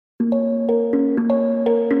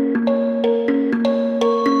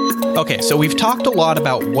Okay, so we've talked a lot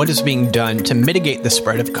about what is being done to mitigate the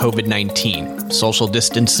spread of COVID-19. Social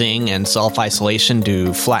distancing and self-isolation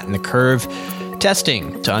to flatten the curve,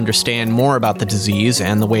 testing to understand more about the disease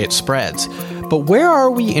and the way it spreads. But where are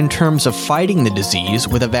we in terms of fighting the disease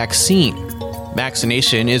with a vaccine?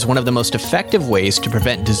 Vaccination is one of the most effective ways to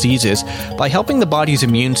prevent diseases by helping the body's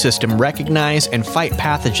immune system recognize and fight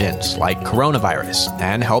pathogens like coronavirus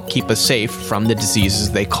and help keep us safe from the diseases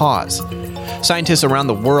they cause. Scientists around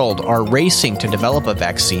the world are racing to develop a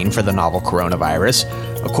vaccine for the novel coronavirus.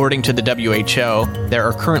 According to the WHO, there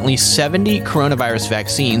are currently 70 coronavirus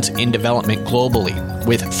vaccines in development globally,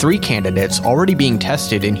 with 3 candidates already being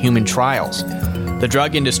tested in human trials. The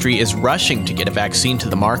drug industry is rushing to get a vaccine to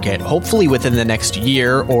the market, hopefully within the next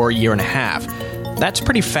year or year and a half. That's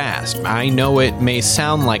pretty fast. I know it may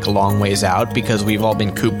sound like a long ways out because we've all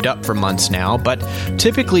been cooped up for months now, but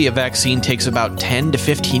typically a vaccine takes about 10 to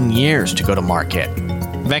 15 years to go to market.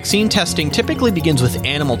 Vaccine testing typically begins with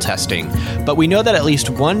animal testing, but we know that at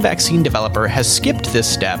least one vaccine developer has skipped this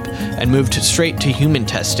step and moved straight to human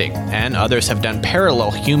testing, and others have done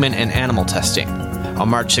parallel human and animal testing. On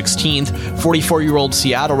March 16th, 44-year-old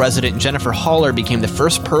Seattle resident Jennifer Haller became the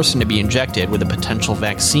first person to be injected with a potential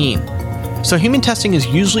vaccine. So human testing is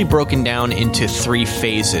usually broken down into 3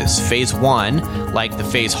 phases. Phase 1, like the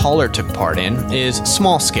phase Haller took part in, is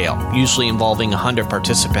small scale, usually involving 100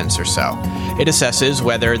 participants or so. It assesses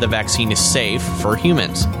whether the vaccine is safe for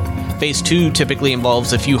humans. Phase 2 typically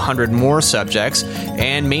involves a few hundred more subjects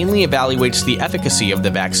and mainly evaluates the efficacy of the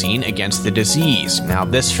vaccine against the disease. Now,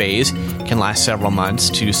 this phase can last several months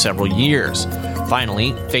to several years.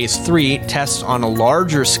 Finally, Phase 3 tests on a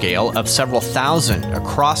larger scale of several thousand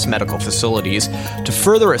across medical facilities to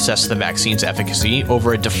further assess the vaccine's efficacy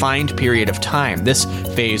over a defined period of time. This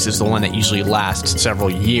phase is the one that usually lasts several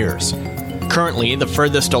years. Currently, the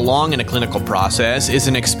furthest along in a clinical process is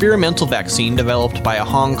an experimental vaccine developed by a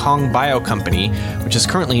Hong Kong bio company, which is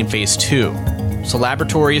currently in Phase 2. So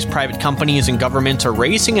laboratories, private companies, and governments are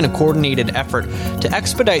racing in a coordinated effort to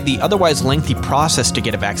expedite the otherwise lengthy process to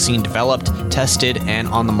get a vaccine developed, tested, and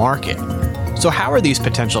on the market. So how are these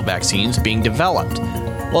potential vaccines being developed?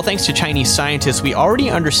 Well, thanks to Chinese scientists, we already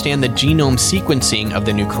understand the genome sequencing of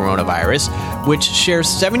the new coronavirus, which shares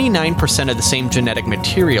 79% of the same genetic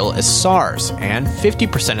material as SARS and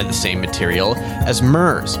 50% of the same material as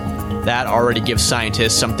MERS. That already gives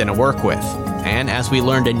scientists something to work with. And as we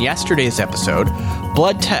learned in yesterday's episode,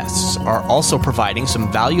 blood tests are also providing some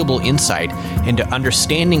valuable insight into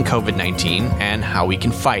understanding COVID-19 and how we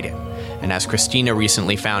can fight it. And as Christina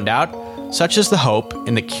recently found out, such is the hope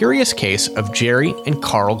in the curious case of Jeri and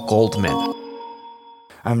Carl Goldman.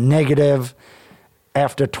 I'm negative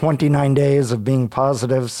after 29 days of being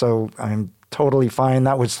positive, so I'm totally fine.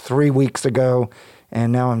 That was 3 weeks ago,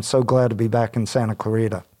 and now I'm so glad to be back in Santa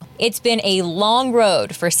Clarita. It's been a long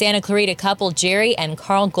road for Santa Clarita couple Jeri and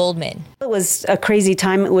Carl Goldman. It was a crazy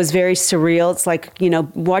time. It was very surreal. It's like,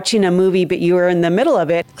 watching a movie, but you were in the middle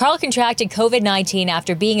of it. Carl contracted COVID-19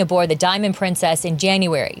 after being aboard the Diamond Princess in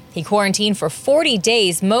January. He quarantined for 40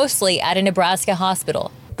 days, mostly at a Nebraska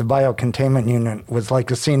hospital. The biocontainment unit was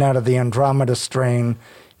like a scene out of the Andromeda Strain.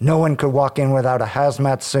 No one could walk in without a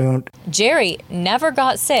hazmat suit. Jeri never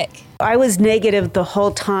got sick. I was negative the whole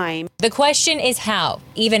time. The question is how,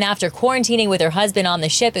 even after quarantining with her husband on the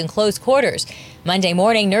ship in close quarters. Monday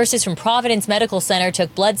morning, nurses from Providence Medical Center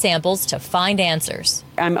took blood samples to find answers.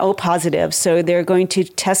 I'm O positive, so they're going to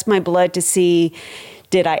test my blood to see,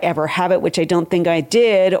 did I ever have it, which I don't think I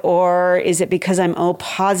did, or is it because I'm O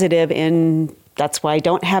positive and that's why I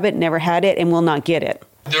don't have it, never had it, and will not get it.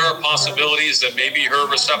 There are possibilities that maybe her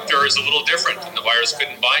receptor is a little different and the virus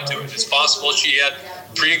couldn't bind to it. It's possible she had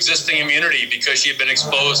pre-existing immunity because she had been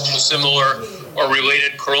exposed to a similar or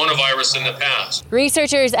related coronavirus in the past.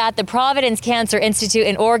 Researchers at the Providence Cancer Institute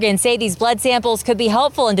in Oregon say these blood samples could be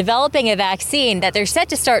helpful in developing a vaccine that they're set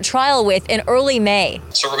to start trial with in early May.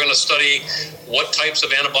 So we're going to study what types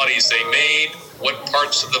of antibodies they made, what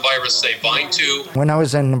parts of the virus they bind to. When I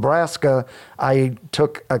was in Nebraska, I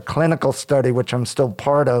took a clinical study, which I'm still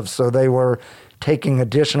part of, so they were taking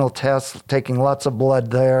additional tests, taking lots of blood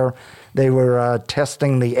there. They were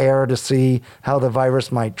testing the air to see how the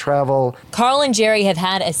virus might travel. Carl and Jeri have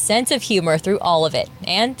had a sense of humor through all of it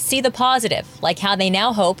and see the positive, like how they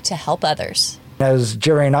now hope to help others. As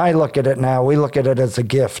Jeri and I look at it now, we look at it as a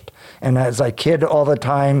gift. And as I kid all the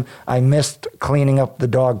time, I missed cleaning up the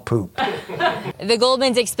dog poop. The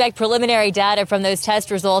Goldmans expect preliminary data from those test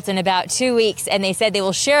results in about 2 weeks, and they said they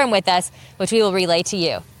will share them with us, which we will relay to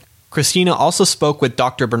you. Christina also spoke with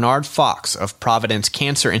Dr. Bernard Fox of Providence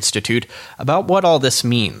Cancer Institute about what all this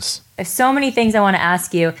means. There's so many things I want to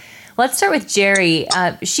ask you. Let's start with Jeri.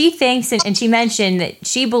 She thinks, and she mentioned that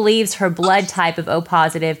she believes her blood type of O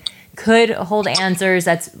positive could hold answers.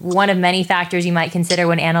 That's one of many factors you might consider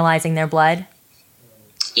when analyzing their blood.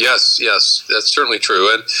 Yes, that's certainly true,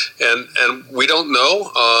 and we don't know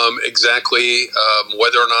exactly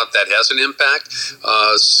whether or not that has an impact.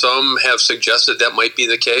 Some have suggested that might be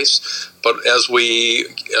the case, but as we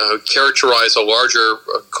characterize a larger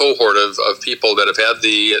cohort of people that have had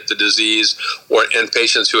the disease and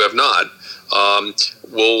patients who have not,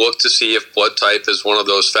 we'll look to see if blood type is one of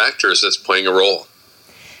those factors that's playing a role.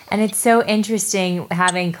 And it's so interesting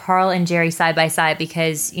having Carl and Jeri side by side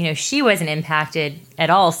because, she wasn't impacted at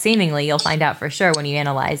all, seemingly. You'll find out for sure when you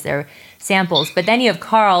analyze their samples. But then you have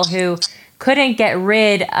Carl, who couldn't get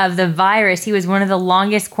rid of the virus. He was one of the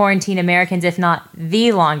longest quarantined Americans, if not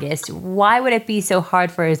the longest. Why would it be so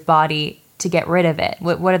hard for his body to get rid of it?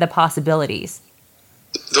 What are the possibilities?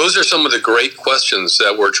 Those are some of the great questions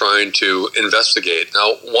that we're trying to investigate.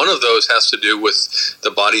 Now, one of those has to do with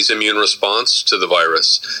the body's immune response to the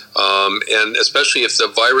virus, and especially if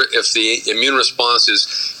the immune response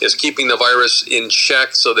is keeping the virus in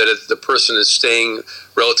check so that the person is staying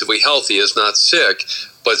relatively healthy, is not sick,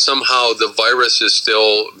 but somehow the virus is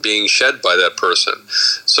still being shed by that person.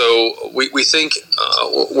 So we think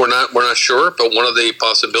we're not sure, but one of the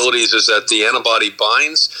possibilities is that the antibody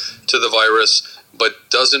binds to the virus but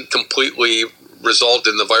doesn't completely result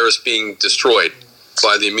in the virus being destroyed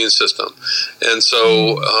by the immune system. And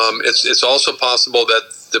so it's also possible that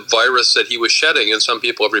the virus that he was shedding, and some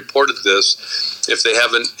people have reported this, if they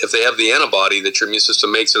have the antibody that your immune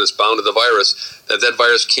system makes and it's bound to the virus, that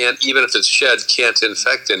virus can't, even if it's shed, can't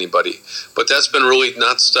infect anybody. But that's been really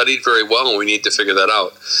not studied very well, and we need to figure that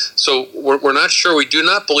out. So we're not sure. We do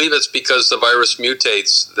not believe it's because the virus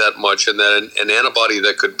mutates that much, and that an antibody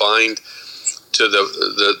that could bind to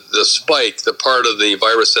the spike, the part of the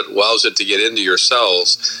virus that allows it to get into your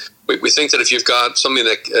cells. We think that if you've got something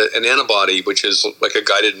that an antibody, which is like a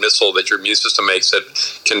guided missile that your immune system makes that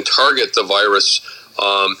can target the virus,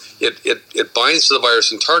 it binds to the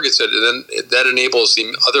virus and targets it, and then that enables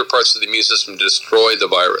the other parts of the immune system to destroy the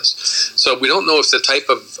virus. So we don't know if the type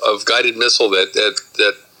of guided missile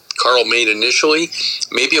that Carl made initially,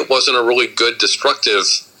 maybe it wasn't a really good destructive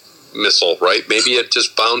missile, right? Maybe it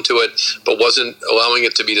just bound to it, but wasn't allowing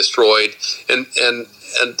it to be destroyed, and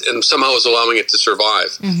somehow was allowing it to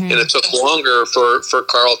survive. Mm-hmm. And it took longer for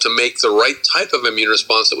Carl to make the right type of immune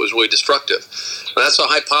response that was really destructive. And that's a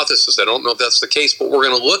hypothesis. I don't know if that's the case, but we're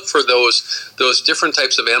going to look for those different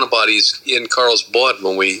types of antibodies in Carl's blood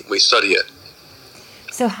when we study it.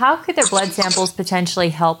 So how could their blood samples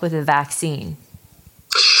potentially help with a vaccine?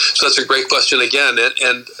 So that's a great question again,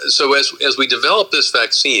 and so as we develop this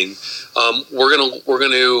vaccine, we're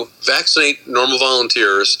going to vaccinate normal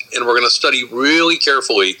volunteers, and we're going to study really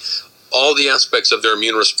carefully all the aspects of their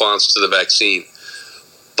immune response to the vaccine.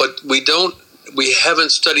 But we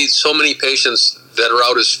haven't studied so many patients that are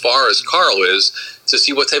out as far as Carl is to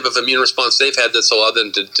see what type of immune response they've had that's allowed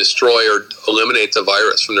them to destroy or eliminate the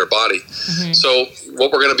virus from their body. Mm-hmm. So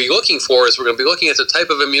what we're going to be looking for is we're going to be looking at the type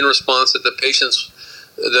of immune response that the patients,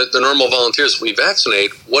 the normal volunteers we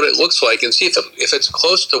vaccinate, what it looks like, and see if it's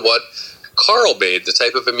close to what Carl made, the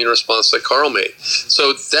type of immune response that Carl made.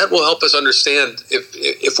 So that will help us understand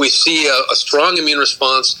if we see a strong immune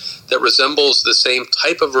response that resembles the same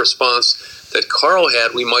type of response that Carl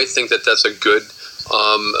had, we might think that that's a good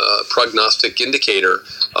prognostic indicator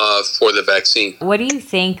for the vaccine. What do you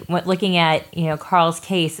think, looking at Carl's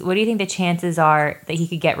case, what do you think the chances are that he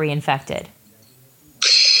could get reinfected?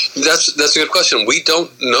 That's a good question. We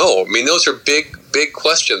don't know. I mean, those are big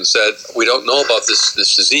questions that we don't know about this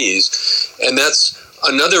disease, and that's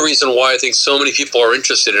another reason why I think so many people are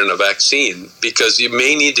interested in a vaccine, because you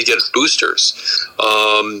may need to get boosters.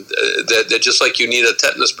 That just like you need a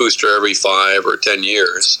tetanus booster every 5 or 10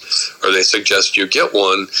 years, or they suggest you get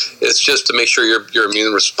one. It's just to make sure your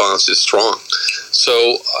immune response is strong.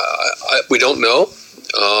 So we don't know.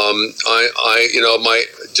 My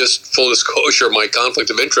just full disclosure, my conflict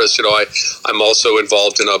of interest. I'm also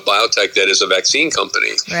involved in a biotech that is a vaccine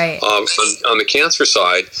company, right? On the cancer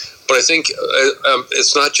side. But I think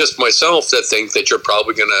it's not just myself that think that you're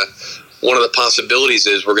probably going to. One of the possibilities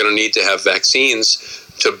is we're going to need to have vaccines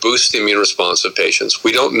to boost the immune response of patients.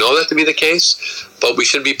 We don't know that to be the case, but we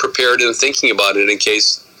should be prepared and thinking about it in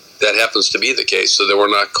case that happens to be the case, so that we're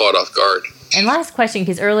not caught off guard. And last question,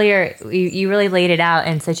 because earlier you really laid it out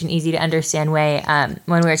in such an easy to understand way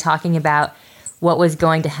when we were talking about what was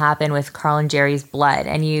going to happen with Carl and Jeri's blood,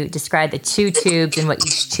 and you described the 2 tubes and what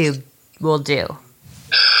each tube will do?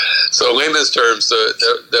 So in layman's terms,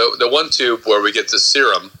 the one tube where we get the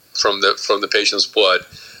serum from the patient's blood,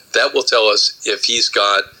 that will tell us if he's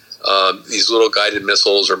got these little guided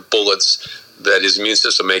missiles or bullets that his immune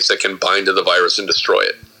system makes that can bind to the virus and destroy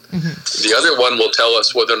it. Mm-hmm. The other one will tell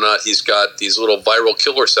us whether or not he's got these little viral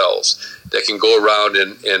killer cells that can go around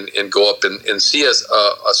and go up and see a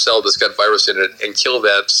cell that's got virus in it and kill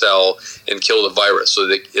that cell and kill the virus so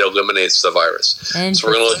that it eliminates the virus. So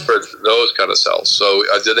we're going to look for those kind of cells. So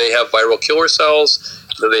do they have viral killer cells?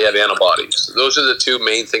 Do they have antibodies? Those are the two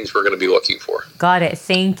main things we're going to be looking for. Got it.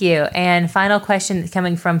 Thank you. And final question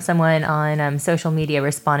coming from someone on social media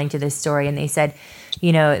responding to this story. And they said,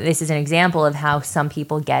 this is an example of how some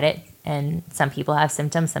people get it and some people have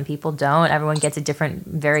symptoms, some people don't. Everyone gets a different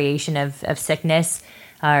variation of sickness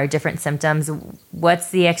or different symptoms. What's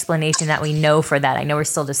the explanation that we know for that? I know we're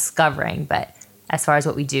still discovering, but as far as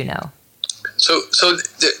what we do know. So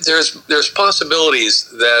there's possibilities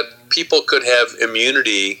that people could have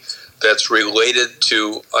immunity that's related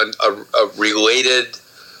to a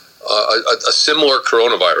similar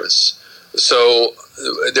coronavirus. So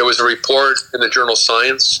there was a report in the journal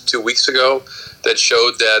Science 2 weeks ago that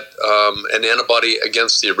showed that an antibody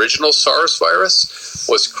against the original SARS virus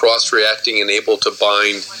was cross-reacting and able to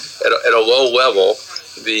bind at a low level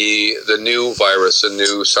the new virus, the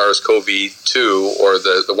new SARS-CoV-2, or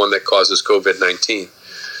the one that causes COVID-19.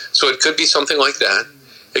 So it could be something like that.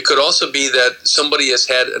 It could also be that somebody has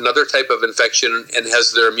had another type of infection and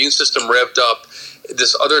has their immune system revved up.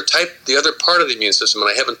 This other type, the other part of the immune system, and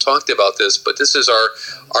I haven't talked about this, but this is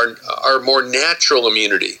our more natural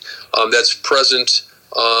immunity that's present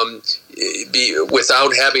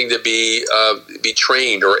without having to be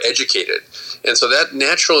trained or educated. And so that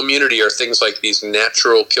natural immunity are things like these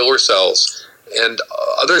natural killer cells and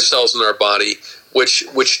other cells in our body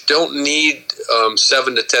which don't need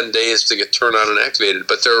 7 to 10 days to get turned on and activated,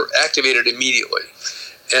 but they're activated immediately.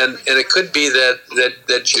 And it could be that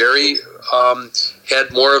Jeri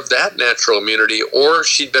had more of that natural immunity, or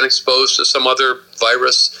she'd been exposed to some other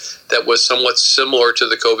virus that was somewhat similar to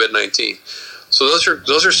the COVID-19. So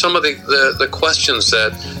those are some of the questions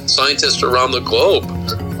that scientists around the globe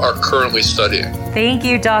are currently studying. Thank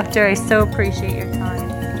you, Doctor. I so appreciate your time.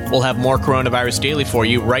 We'll have more Coronavirus Daily for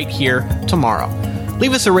you right here tomorrow.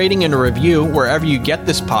 Leave us a rating and a review wherever you get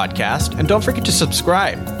this podcast, and don't forget to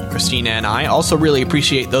subscribe. Christina and I also really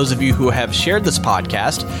appreciate those of you who have shared this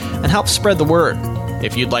podcast and helped spread the word.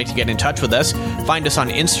 If you'd like to get in touch with us, find us on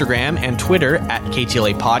Instagram and Twitter at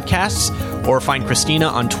KTLA Podcasts, or find Christina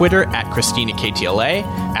on Twitter at ChristinaKTLA,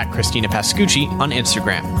 at Christina Pascucci on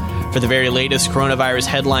Instagram. For the very latest coronavirus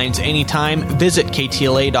headlines anytime, visit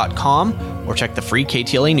KTLA.com or check the free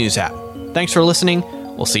KTLA News app. Thanks for listening.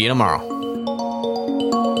 We'll see you tomorrow.